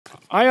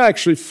I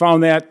actually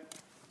found that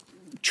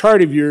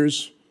chart of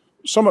yours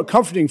somewhat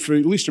comforting for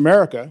at least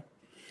America.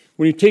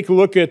 When you take a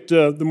look at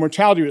the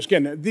mortality risk,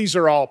 again, these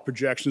are all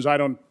projections. I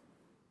don't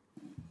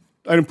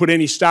put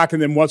any stock in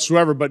them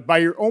whatsoever, but by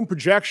your own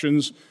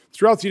projections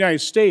throughout the United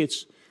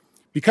States,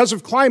 because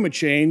of climate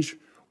change,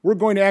 we're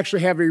going to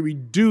actually have a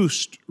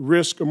reduced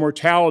risk of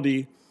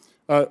mortality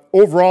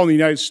overall in the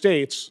United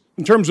States.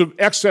 In terms of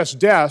excess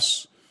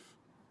deaths,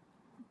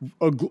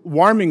 a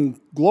warming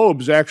globe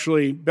is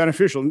actually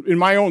beneficial. In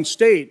my own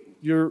state,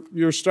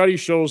 your study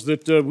shows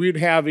that we'd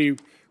have a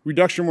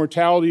reduction in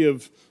mortality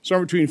of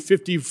somewhere between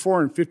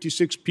 54 and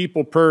 56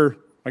 people per,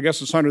 I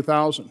guess it's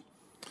 100,000.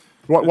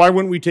 Why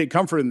wouldn't we take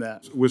comfort in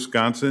that?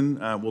 Wisconsin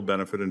will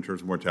benefit in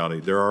terms of mortality.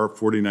 There are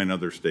 49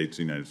 other states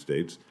in the United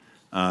States.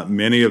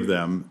 Many of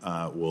them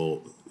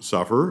will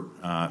suffer.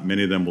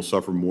 Many of them will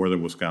suffer more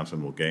than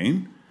Wisconsin will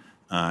gain.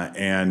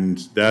 And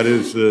that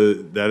is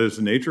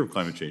the nature of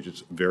climate change.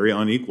 It's very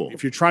unequal.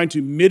 If you're trying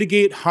to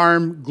mitigate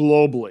harm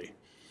globally,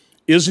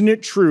 isn't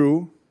it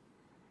true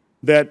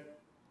that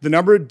the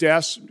number of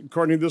deaths,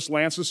 according to this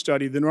Lancet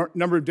study, the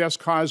number of deaths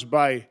caused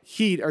by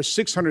heat are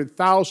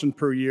 600,000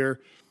 per year.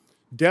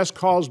 Deaths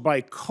caused by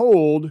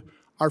cold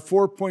are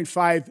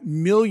 4.5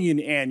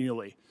 million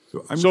annually.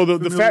 So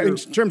the fact, in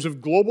terms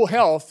of global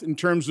health, in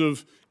terms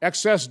of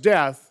excess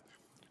death,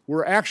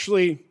 we're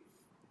actually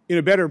in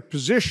a better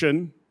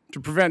position to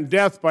prevent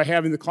death by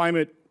having the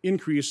climate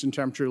increase in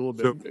temperature a little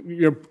bit. So,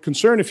 you're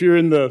concerned if you're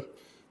in the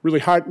really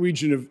hot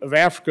region of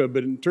Africa,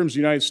 but in terms of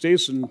the United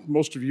States and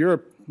most of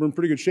Europe, we're in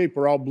pretty good shape.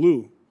 We're all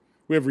blue.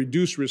 We have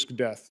reduced risk of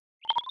death.